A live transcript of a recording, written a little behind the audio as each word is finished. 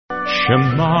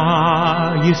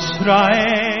Shema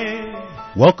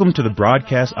Yisrael. Welcome to the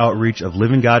broadcast outreach of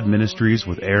Living God Ministries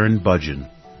with Aaron Budgeon.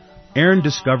 Aaron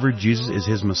discovered Jesus is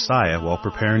his Messiah while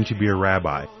preparing to be a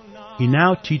rabbi. He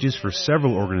now teaches for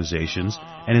several organizations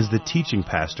and is the teaching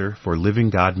pastor for Living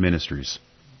God Ministries.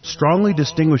 Strongly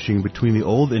distinguishing between the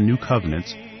Old and New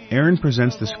Covenants, Aaron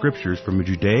presents the Scriptures from a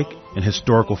Judaic and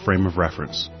historical frame of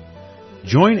reference.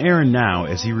 Join Aaron now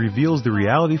as he reveals the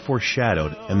reality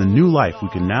foreshadowed and the new life we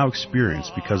can now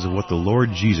experience because of what the Lord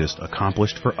Jesus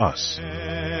accomplished for us.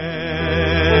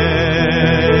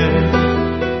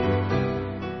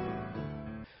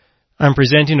 I'm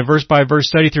presenting a verse-by-verse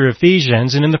study through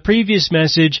Ephesians, and in the previous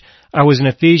message, I was in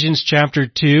Ephesians chapter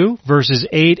 2, verses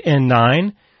 8 and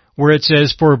 9, where it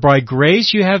says, "For by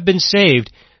grace you have been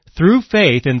saved, through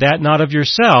faith, and that not of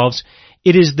yourselves.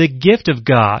 It is the gift of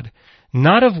God,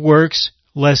 not of works,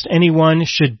 lest anyone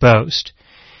should boast."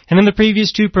 And in the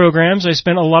previous two programs, I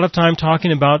spent a lot of time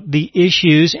talking about the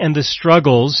issues and the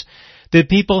struggles that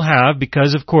people have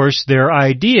because, of course, their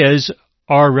ideas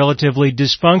are relatively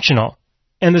dysfunctional.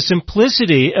 And the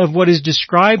simplicity of what is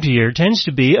described here tends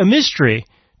to be a mystery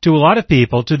to a lot of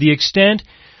people, to the extent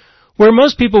where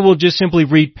most people will just simply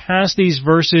read past these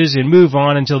verses and move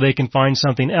on until they can find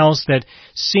something else that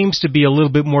seems to be a little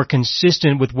bit more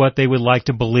consistent with what they would like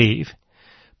to believe.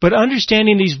 But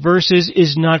understanding these verses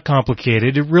is not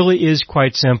complicated. It really is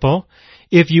quite simple.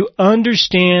 If you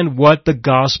understand what the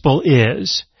gospel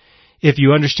is, if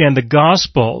you understand the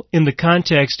gospel in the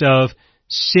context of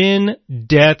sin,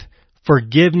 death,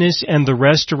 forgiveness, and the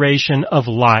restoration of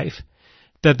life,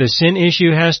 that the sin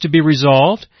issue has to be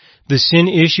resolved. The sin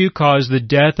issue caused the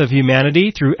death of humanity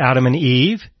through Adam and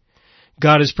Eve.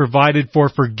 God has provided for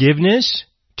forgiveness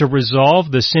to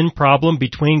resolve the sin problem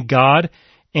between God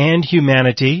and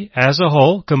humanity as a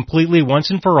whole, completely once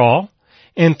and for all.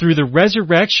 And through the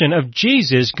resurrection of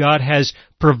Jesus, God has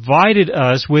provided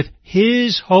us with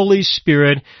His Holy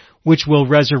Spirit, which will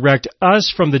resurrect us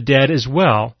from the dead as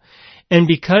well. And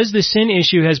because the sin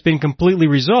issue has been completely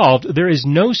resolved, there is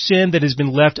no sin that has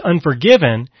been left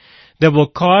unforgiven that will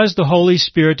cause the Holy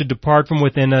Spirit to depart from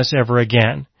within us ever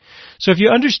again. So if you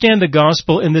understand the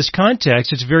gospel in this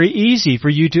context, it's very easy for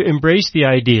you to embrace the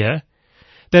idea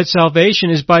that salvation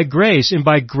is by grace and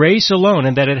by grace alone,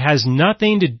 and that it has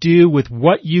nothing to do with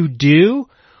what you do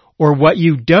or what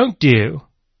you don't do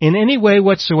in any way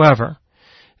whatsoever.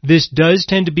 This does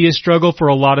tend to be a struggle for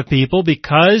a lot of people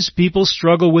because people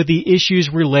struggle with the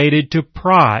issues related to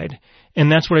pride.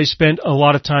 And that's what I spent a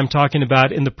lot of time talking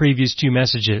about in the previous two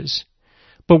messages.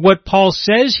 But what Paul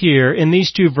says here in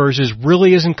these two verses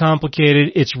really isn't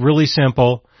complicated. It's really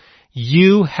simple.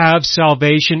 You have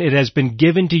salvation. It has been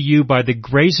given to you by the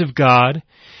grace of God.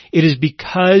 It is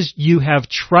because you have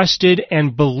trusted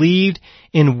and believed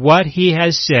in what He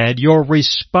has said. Your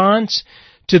response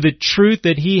to the truth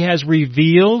that He has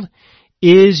revealed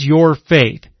is your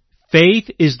faith.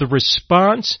 Faith is the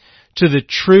response to the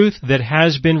truth that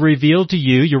has been revealed to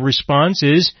you. Your response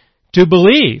is to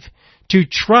believe, to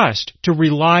trust, to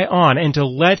rely on, and to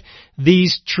let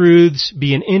these truths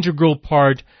be an integral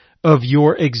part of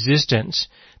your existence.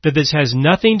 That this has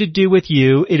nothing to do with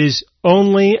you. It is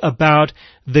only about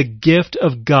the gift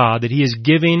of God, that He is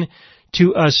giving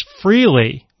to us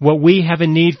freely what we have a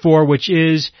need for, which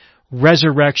is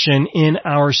resurrection in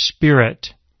our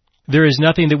spirit. There is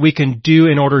nothing that we can do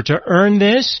in order to earn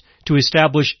this, to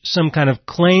establish some kind of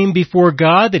claim before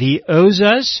God that He owes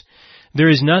us. There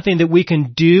is nothing that we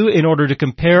can do in order to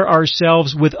compare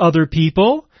ourselves with other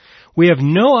people. We have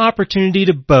no opportunity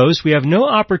to boast. We have no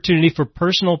opportunity for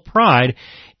personal pride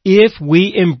if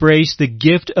we embrace the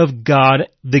gift of God,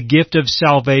 the gift of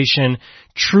salvation,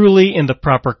 truly in the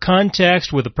proper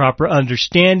context, with the proper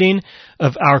understanding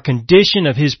of our condition,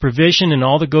 of His provision, and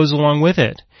all that goes along with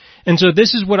it. And so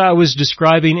this is what I was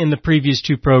describing in the previous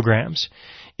two programs.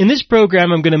 In this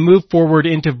program, I'm going to move forward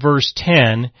into verse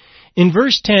 10. In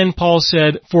verse 10, Paul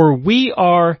said, "For we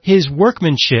are His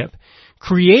workmanship,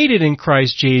 created in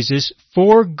Christ Jesus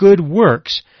for good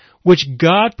works, which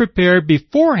God prepared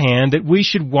beforehand that we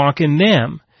should walk in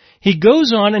them." He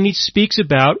goes on and he speaks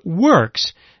about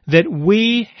works, that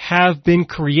we have been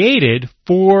created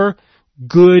for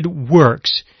good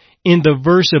works. In the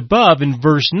verse above, in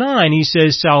verse 9, he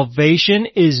says salvation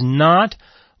is not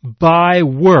by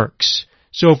works.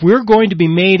 So if we're going to be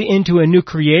made into a new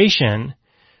creation,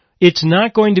 it's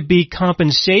not going to be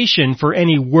compensation for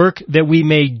any work that we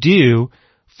may do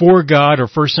for God or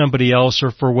for somebody else or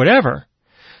for whatever.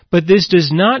 But this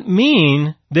does not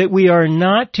mean that we are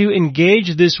not to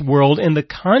engage this world in the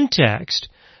context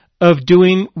of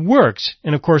doing works.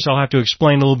 And of course, I'll have to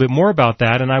explain a little bit more about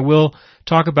that, and I will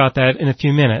talk about that in a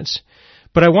few minutes.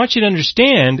 But I want you to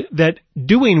understand that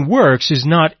doing works is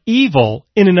not evil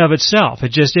in and of itself.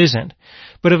 It just isn't.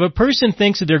 But if a person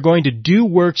thinks that they're going to do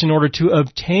works in order to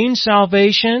obtain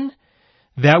salvation,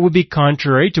 that would be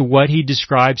contrary to what he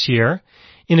describes here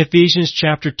in Ephesians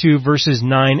chapter 2, verses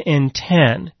 9 and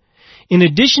 10. In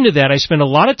addition to that, I spent a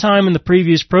lot of time in the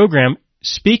previous program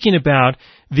speaking about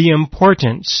the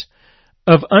importance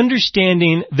of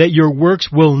understanding that your works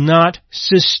will not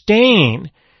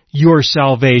sustain your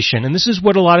salvation. And this is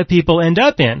what a lot of people end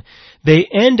up in. They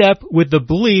end up with the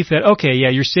belief that, okay, yeah,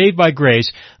 you're saved by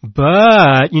grace,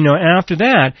 but, after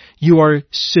that, you are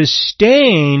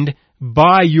sustained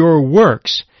by your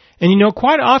works. And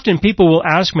quite often people will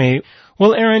ask me,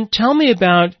 well, Aaron, tell me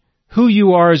about who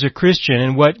you are as a Christian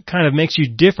and what kind of makes you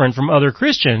different from other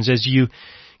Christians, as you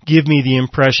give me the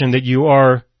impression that you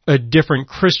are a different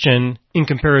Christian in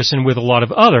comparison with a lot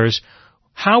of others.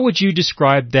 How would you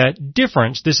describe that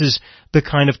difference? This is the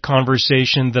kind of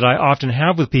conversation that I often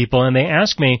have with people, and they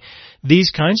ask me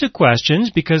these kinds of questions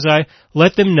because I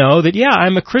let them know that, yeah,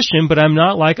 I'm a Christian, but I'm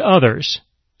not like others.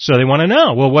 So they want to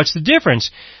know, well, what's the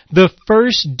difference? The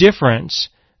first difference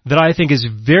that I think is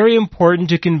very important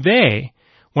to convey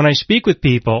when I speak with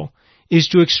people is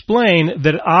to explain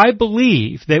that I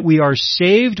believe that we are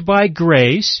saved by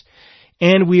grace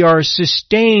and we are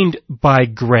sustained by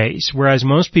grace, whereas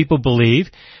most people believe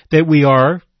that we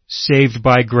are saved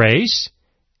by grace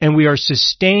and we are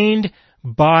sustained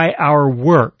by our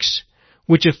works,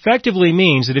 which effectively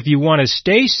means that if you want to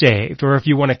stay saved or if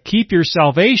you want to keep your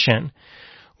salvation,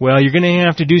 well, you're going to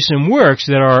have to do some works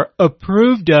that are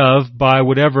approved of by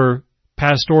whatever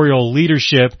pastoral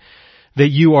leadership that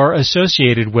you are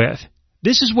associated with.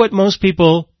 This is what most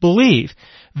people believe.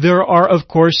 There are, of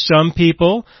course, some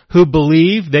people who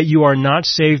believe that you are not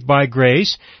saved by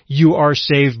grace, you are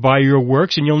saved by your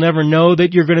works, and you'll never know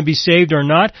that you're going to be saved or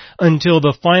not until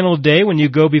the final day when you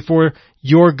go before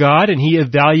your God and He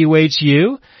evaluates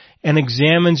you and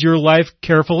examines your life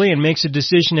carefully and makes a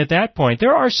decision at that point.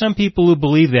 There are some people who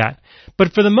believe that.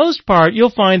 But for the most part, you'll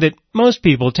find that most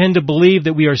people tend to believe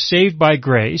that we are saved by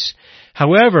grace.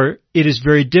 However, it is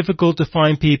very difficult to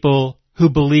find people who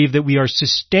believe that we are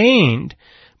sustained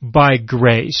by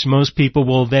grace. Most people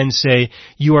will then say,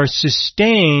 you are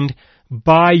sustained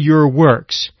by your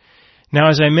works. Now,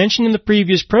 as I mentioned in the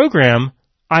previous program,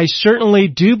 I certainly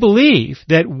do believe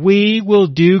that we will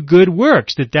do good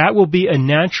works, that will be a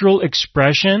natural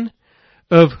expression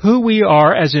of who we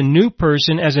are as a new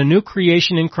person, as a new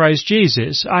creation in Christ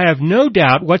Jesus. I have no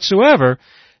doubt whatsoever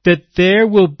that there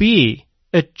will be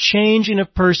a change in a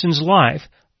person's life.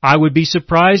 I would be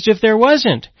surprised if there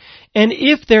wasn't. And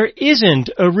if there isn't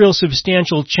a real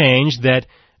substantial change that,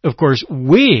 of course,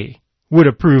 we would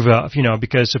approve of,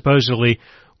 because supposedly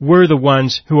we're the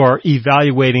ones who are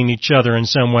evaluating each other in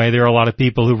some way. There are a lot of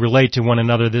people who relate to one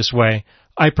another this way.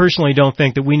 I personally don't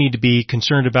think that we need to be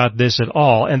concerned about this at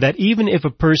all, and that even if a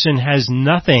person has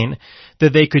nothing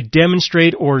that they could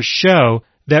demonstrate or show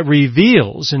that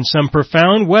reveals in some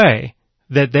profound way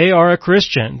that they are a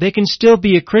Christian, they can still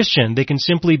be a Christian. They can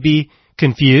simply be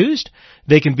confused.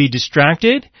 They can be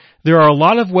distracted. There are a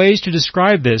lot of ways to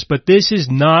describe this, but this is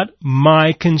not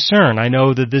my concern. I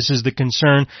know that this is the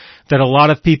concern that a lot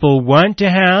of people want to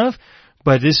have,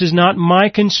 but this is not my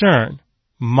concern.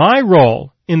 My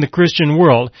role in the Christian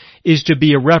world is to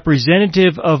be a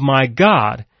representative of my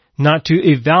God, not to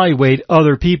evaluate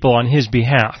other people on His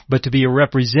behalf, but to be a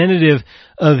representative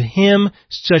of Him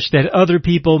such that other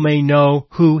people may know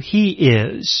who He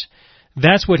is.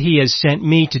 That's what He has sent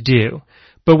me to do.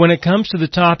 But when it comes to the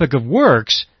topic of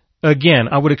works, again,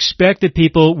 I would expect that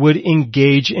people would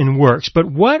engage in works. But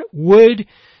what would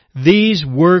these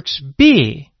works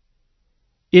be?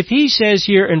 If he says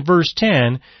here in verse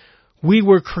 10, we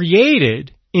were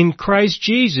created in Christ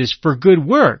Jesus for good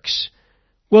works,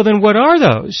 well then what are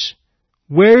those?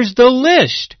 Where's the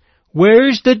list?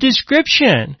 Where's the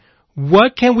description?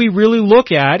 What can we really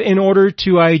look at in order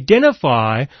to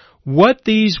identify what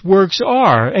these works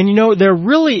are? And there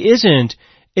really isn't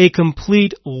a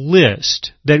complete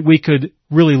list that we could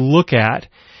really look at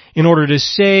in order to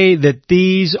say that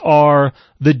these are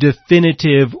the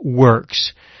definitive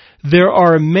works. There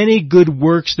are many good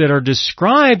works that are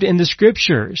described in the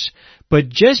Scriptures, but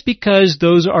just because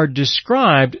those are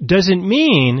described doesn't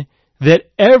mean that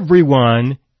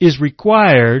everyone is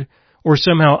required or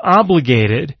somehow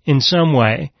obligated in some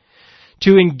way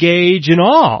to engage in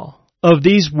all of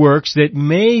these works that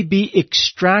may be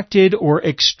extracted or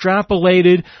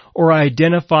extrapolated or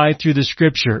identified through the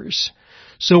Scriptures.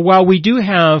 So while we do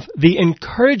have the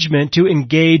encouragement to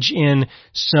engage in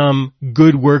some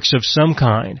good works of some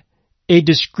kind, a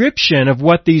description of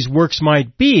what these works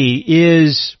might be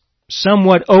is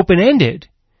somewhat open-ended.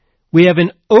 We have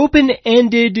an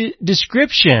open-ended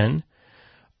description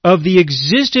of the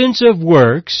existence of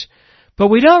works, but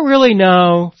we don't really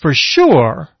know for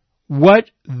sure what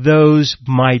those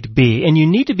might be. And you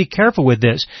need to be careful with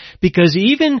this, because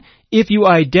even if you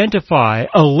identify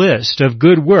a list of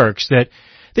good works that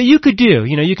you could do,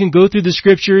 you can go through the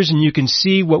scriptures and you can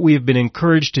see what we have been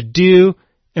encouraged to do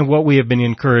and what we have been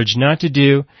encouraged not to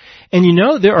do. And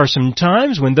there are some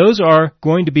times when those are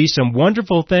going to be some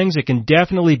wonderful things that can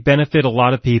definitely benefit a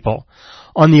lot of people.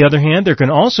 On the other hand, there can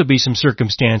also be some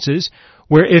circumstances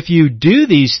where if you do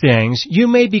these things, you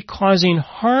may be causing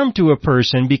harm to a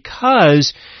person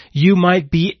because you might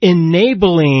be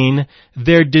enabling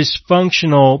their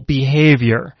dysfunctional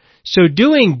behavior. So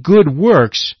doing good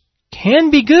works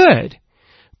can be good,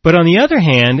 but on the other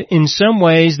hand, in some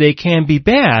ways they can be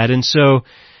bad, and so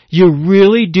you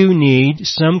really do need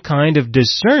some kind of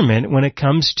discernment when it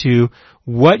comes to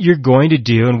what you're going to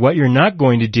do and what you're not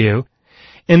going to do.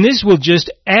 And this will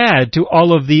just add to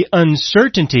all of the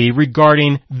uncertainty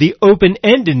regarding the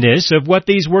open-endedness of what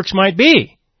these works might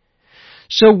be.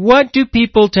 So what do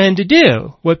people tend to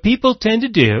do? What people tend to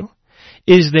do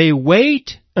is they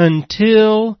wait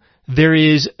until there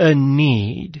is a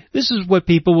need. This is what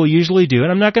people will usually do,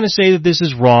 and I'm not going to say that this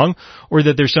is wrong or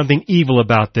that there's something evil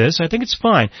about this. I think it's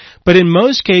fine. But in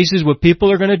most cases, what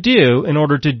people are going to do in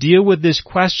order to deal with this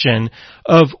question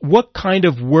of what kind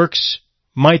of works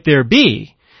might there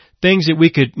be, things that we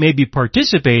could maybe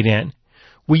participate in,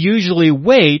 we usually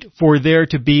wait for there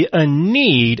to be a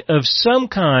need of some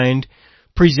kind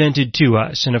presented to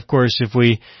us. And of course, if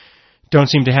we don't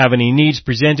seem to have any needs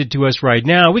presented to us right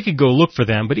now, we could go look for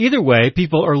them. But either way,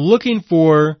 people are looking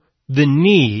for the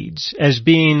needs as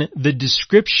being the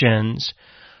descriptions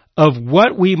of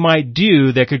what we might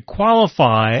do that could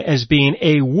qualify as being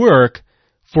a work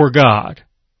for God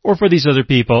or for these other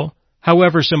people,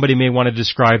 however somebody may want to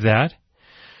describe that.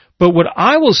 But what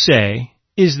I will say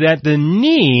is that the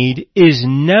need is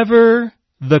never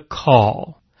the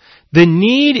call. The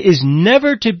need is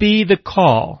never to be the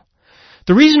call.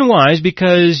 The reason why is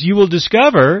because you will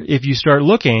discover, if you start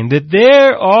looking, that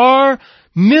there are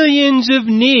millions of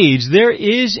needs. There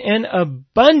is an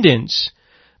abundance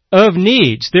of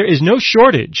needs. There is no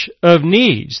shortage of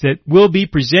needs that will be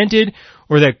presented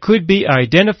or that could be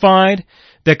identified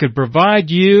that could provide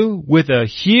you with a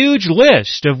huge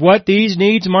list of what these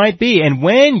needs might be. And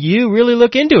when you really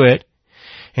look into it,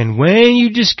 and when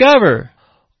you discover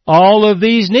all of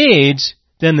these needs,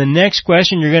 then the next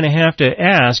question you're going to have to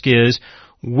ask is,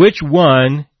 which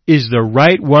one is the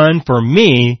right one for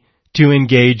me to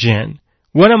engage in?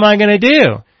 What am I going to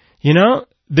do?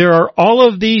 There are all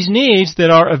of these needs that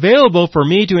are available for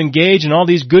me to engage in all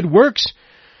these good works,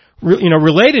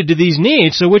 related to these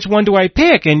needs, so which one do I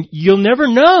pick? And you'll never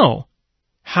know.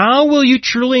 How will you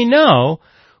truly know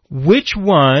which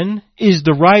one is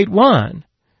the right one?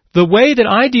 The way that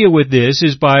I deal with this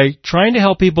is by trying to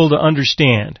help people to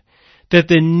understand that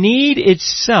the need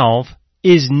itself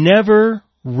is never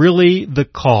really the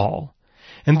call.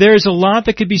 And there's a lot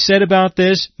that could be said about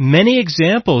this. Many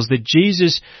examples that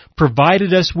Jesus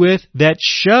provided us with that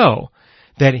show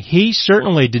that He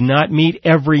certainly did not meet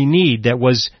every need that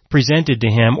was presented to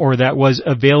Him or that was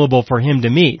available for Him to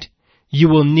meet. You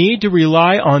will need to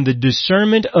rely on the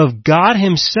discernment of God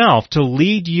Himself to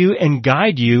lead you and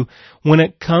guide you when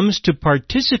it comes to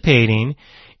participating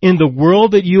in the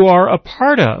world that you are a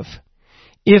part of.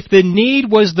 If the need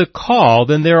was the call,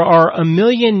 then there are a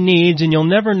million needs and you'll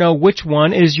never know which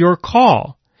one is your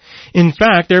call. In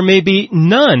fact, there may be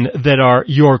none that are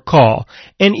your call.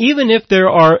 And even if there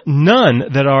are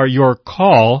none that are your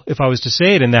call, if I was to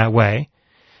say it in that way,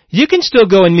 you can still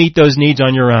go and meet those needs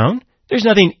on your own. There's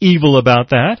nothing evil about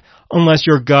that, unless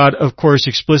your God, of course,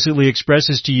 explicitly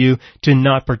expresses to you to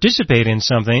not participate in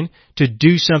something, to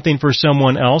do something for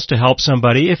someone else, to help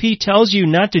somebody. If He tells you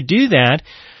not to do that,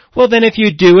 well, then if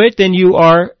you do it, then you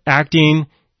are acting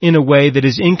in a way that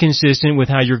is inconsistent with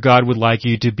how your God would like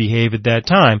you to behave at that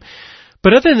time.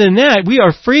 But other than that, we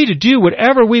are free to do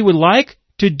whatever we would like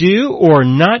to do or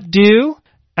not do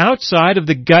outside of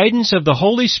the guidance of the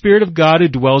Holy Spirit of God who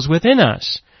dwells within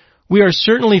us. We are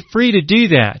certainly free to do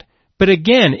that. But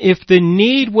again, if the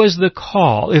need was the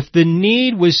call, if the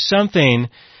need was something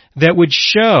that would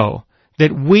show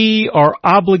that we are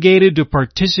obligated to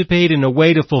participate in a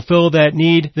way to fulfill that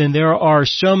need, then there are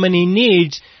so many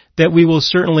needs that we will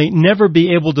certainly never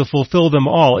be able to fulfill them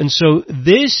all. And so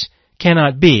this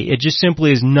cannot be. It just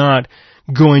simply is not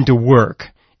going to work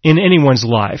in anyone's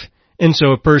life. And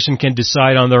so a person can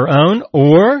decide on their own,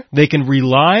 or they can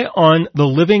rely on the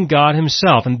living God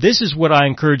himself. And this is what I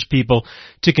encourage people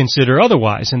to consider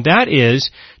otherwise. And that is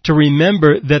to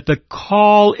remember that the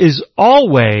call is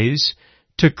always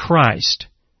to Christ.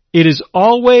 It is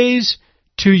always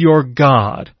to your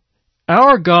God.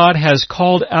 Our God has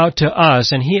called out to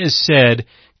us, and he has said,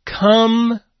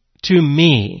 "Come to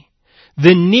me."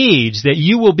 The needs that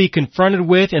you will be confronted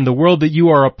with in the world that you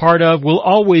are a part of will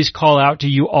always call out to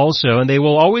you also, and they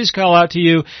will always call out to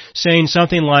you saying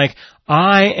something like,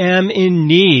 "I am in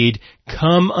need,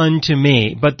 come unto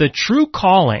me." But the true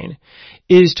calling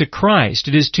is to Christ.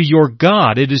 It is to your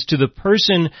God. It is to the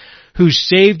person who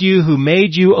saved you, who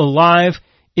made you alive.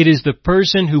 It is the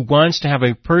person who wants to have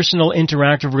a personal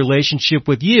interactive relationship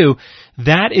with you.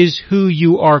 That is who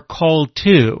you are called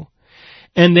to.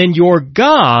 And then your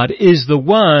God is the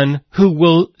one who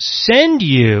will send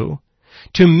you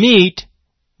to meet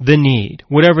the need,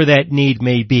 whatever that need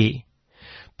may be.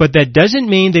 But that doesn't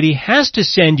mean that he has to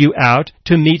send you out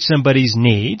to meet somebody's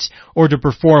needs or to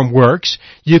perform works.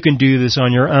 You can do this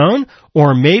on your own,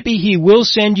 or maybe he will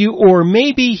send you, or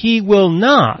maybe he will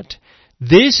not.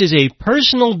 This is a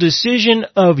personal decision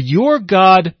of your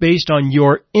God based on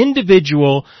your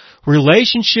individual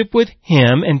relationship with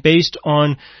him and based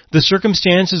on the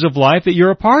circumstances of life that you're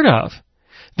a part of.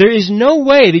 There is no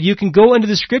way that you can go into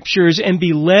the scriptures and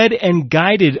be led and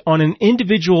guided on an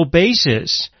individual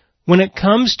basis when it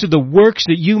comes to the works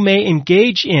that you may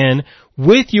engage in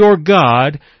with your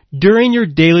God during your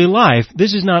daily life.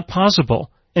 This is not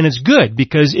possible. And it's good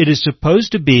because it is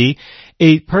supposed to be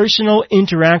a personal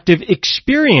interactive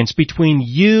experience between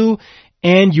you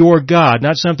and your God,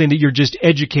 not something that you're just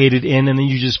educated in and then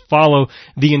you just follow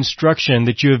the instruction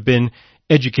that you have been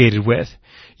educated with.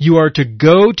 You are to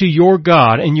go to your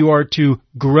God and you are to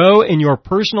grow in your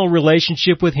personal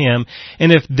relationship with him.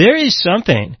 And if there is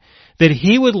something that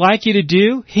he would like you to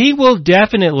do, he will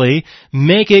definitely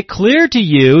make it clear to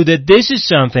you that this is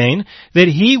something that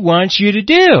he wants you to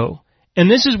do. And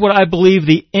this is what I believe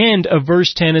the end of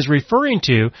verse 10 is referring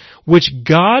to, which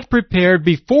God prepared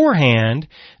beforehand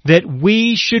that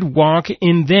we should walk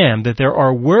in them, that there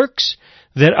are works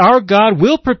that our God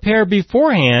will prepare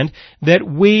beforehand that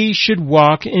we should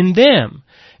walk in them.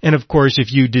 And of course,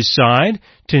 if you decide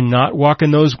to not walk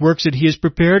in those works that he has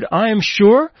prepared, I am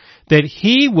sure that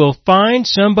he will find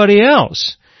somebody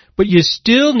else. But you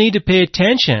still need to pay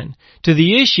attention to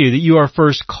the issue that you are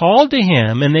first called to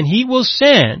him and then he will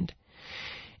send.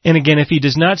 And again, if he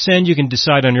does not send, you can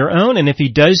decide on your own. And if he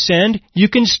does send, you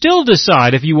can still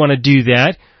decide if you want to do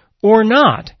that or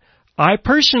not. I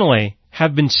personally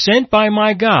have been sent by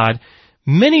my God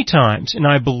many times, and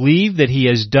I believe that he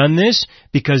has done this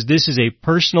because this is a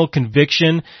personal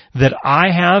conviction that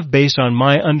I have based on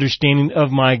my understanding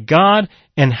of my God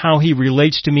and how he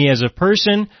relates to me as a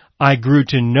person. I grew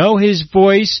to know his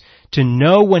voice, to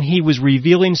know when he was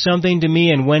revealing something to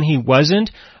me and when he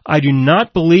wasn't. I do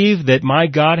not believe that my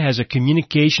God has a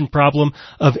communication problem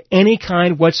of any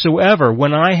kind whatsoever.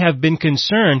 When I have been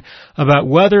concerned about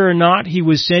whether or not he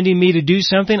was sending me to do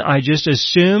something, I just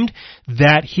assumed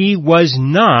that he was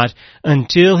not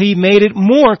until he made it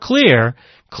more clear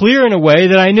in a way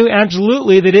that I knew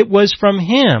absolutely that it was from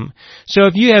him. So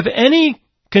if you have any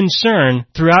concern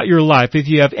throughout your life, if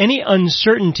you have any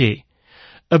uncertainty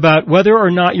about whether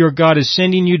or not your God is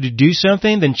sending you to do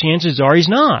something, then chances are he's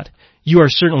not. You are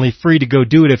certainly free to go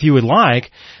do it if you would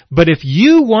like, but if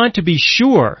you want to be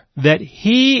sure that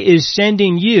he is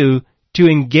sending you to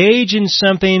engage in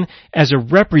something as a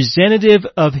representative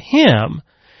of him,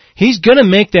 he's going to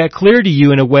make that clear to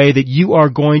you in a way that you are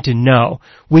going to know.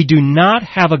 We do not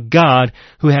have a God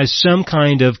who has some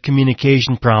kind of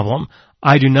communication problem.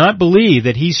 I do not believe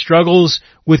that he struggles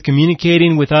with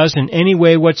communicating with us in any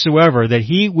way whatsoever, that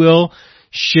he will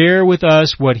share with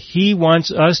us what he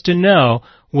wants us to know,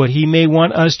 what he may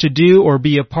want us to do or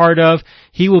be a part of.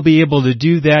 He will be able to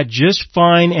do that just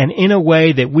fine and in a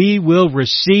way that we will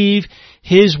receive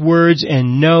his words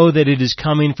and know that it is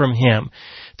coming from him.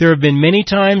 There have been many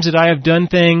times that I have done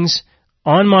things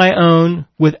on my own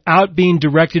without being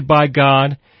directed by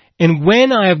God. And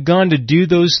when I have gone to do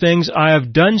those things, I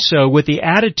have done so with the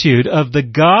attitude of the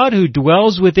God who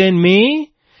dwells within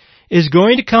me is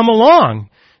going to come along.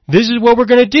 This is what we're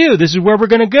going to do. This is where we're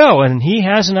going to go. And he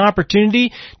has an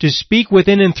opportunity to speak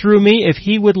within and through me if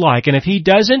he would like. And if he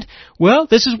doesn't, well,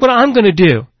 this is what I'm going to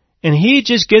do. And he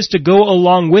just gets to go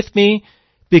along with me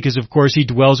because, of course, he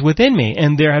dwells within me.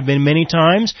 And there have been many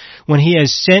times when he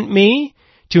has sent me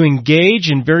to engage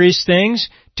in various things,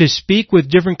 to speak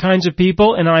with different kinds of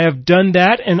people, and I have done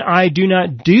that, and I do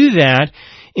not do that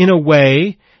in a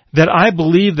way that I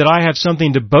believe that I have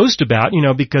something to boast about,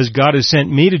 because God has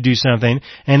sent me to do something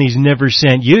and He's never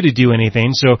sent you to do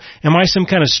anything. So am I some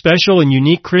kind of special and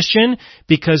unique Christian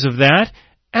because of that?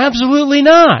 Absolutely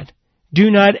not. Do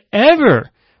not ever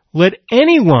let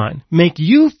anyone make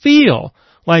you feel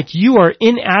like you are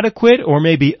inadequate or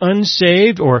maybe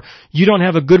unsaved or you don't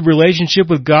have a good relationship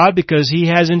with God because He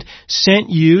hasn't sent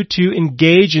you to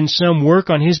engage in some work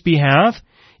on His behalf.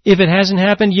 If it hasn't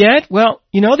happened yet, well,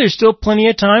 there's still plenty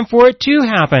of time for it to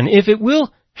happen. If it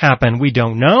will happen, we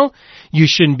don't know. You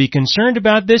shouldn't be concerned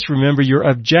about this. Remember, your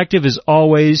objective is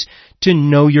always to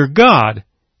know your God.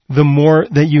 The more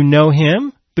that you know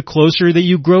Him, the closer that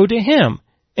you grow to Him.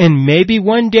 And maybe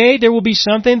one day there will be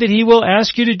something that He will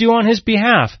ask you to do on His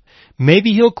behalf.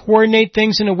 Maybe He'll coordinate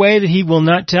things in a way that He will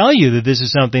not tell you that this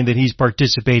is something that He's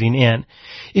participating in.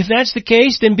 If that's the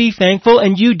case, then be thankful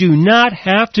and you do not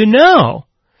have to know.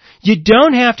 You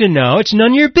don't have to know. It's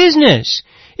none of your business.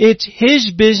 It's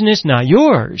His business, not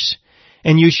yours.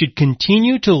 And you should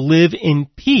continue to live in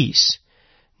peace,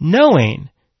 knowing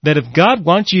that if God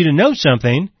wants you to know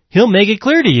something, He'll make it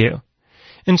clear to you.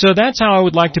 And so that's how I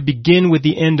would like to begin with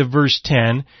the end of verse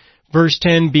 10. Verse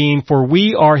 10 being, "For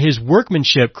we are His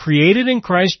workmanship, created in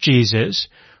Christ Jesus,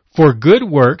 for good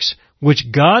works,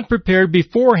 which God prepared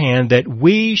beforehand that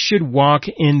we should walk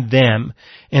in them."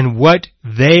 And what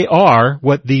they are,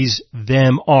 what these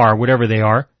them are, whatever they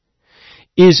are,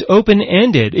 is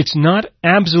open-ended. It's not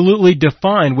absolutely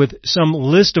defined with some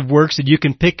list of works that you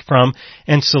can pick from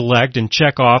and select and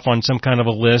check off on some kind of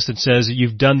a list that says that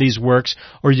you've done these works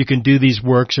or you can do these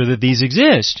works or that these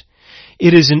exist.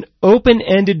 It is an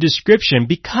open-ended description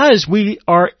because we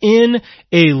are in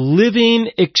a living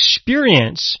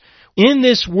experience in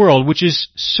this world which is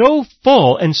so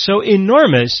full and so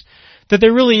enormous that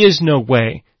there really is no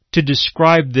way to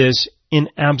describe this in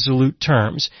absolute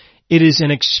terms. It is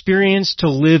an experience to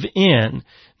live in,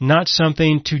 not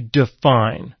something to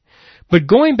define. But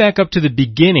going back up to the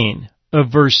beginning of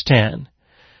verse 10,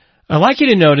 I'd like you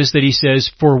to notice that he says,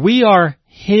 "For we are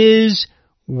His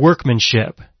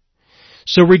workmanship."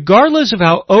 So regardless of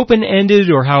how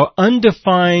open-ended or how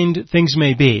undefined things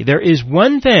may be, there is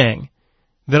one thing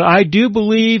that I do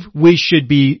believe we should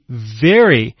be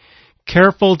very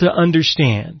careful to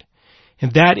understand,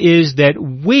 and that is that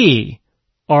we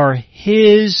are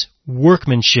His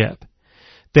workmanship,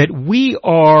 that we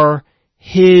are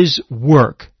His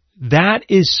work. That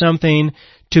is something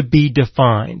to be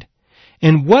defined.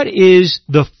 And what is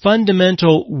the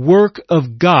fundamental work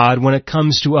of God when it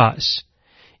comes to us?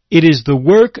 It is the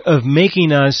work of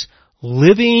making us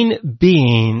living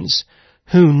beings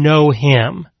who know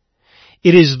Him.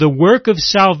 It is the work of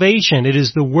salvation. It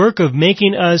is the work of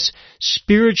making us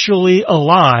spiritually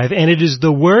alive. And it is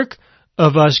the work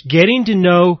of us getting to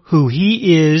know who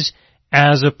He is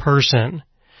as a person.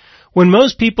 When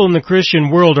most people in the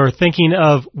Christian world are thinking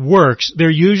of works, they're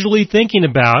usually thinking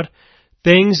about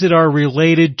things that are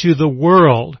related to the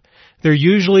world. They're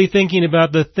usually thinking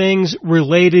about the things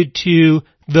related to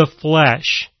the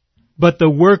flesh. But the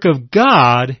work of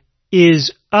God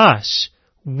is us.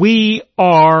 We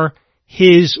are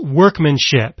His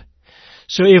workmanship.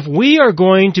 So if we are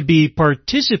going to be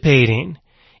participating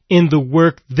in the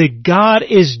work that God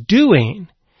is doing,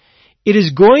 it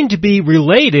is going to be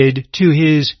related to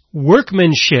His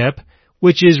workmanship,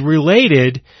 which is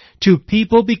related to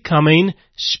people becoming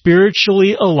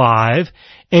spiritually alive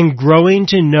and growing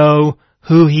to know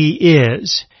who He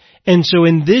is. And so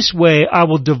in this way, I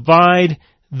will divide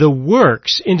the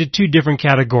works into two different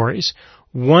categories.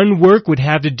 One work would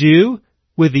have to do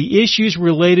with the issues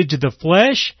related to the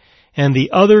flesh, and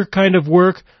the other kind of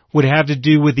work would have to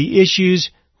do with the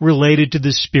issues related to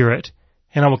the Spirit.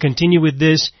 And I will continue with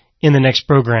this in the next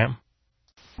program.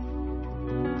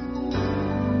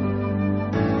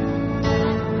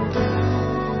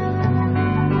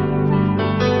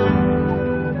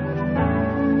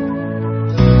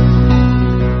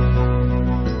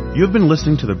 You have been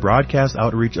listening to the broadcast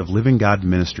outreach of Living God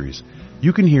Ministries.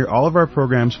 You can hear all of our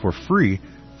programs for free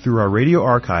through our radio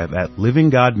archive at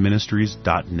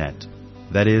livinggodministries.net.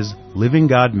 That is,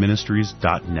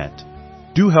 livinggodministries.net.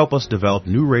 Do help us develop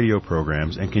new radio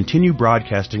programs and continue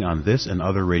broadcasting on this and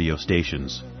other radio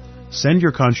stations. Send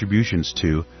your contributions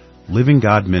to Living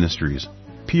God Ministries,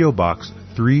 P.O. Box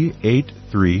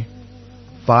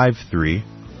 38353,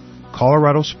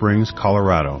 Colorado Springs,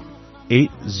 Colorado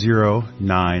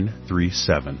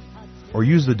 80937, or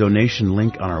use the donation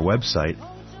link on our website,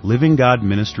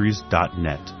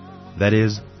 livinggodministries.net. That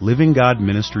is,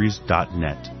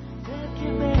 livinggodministries.net.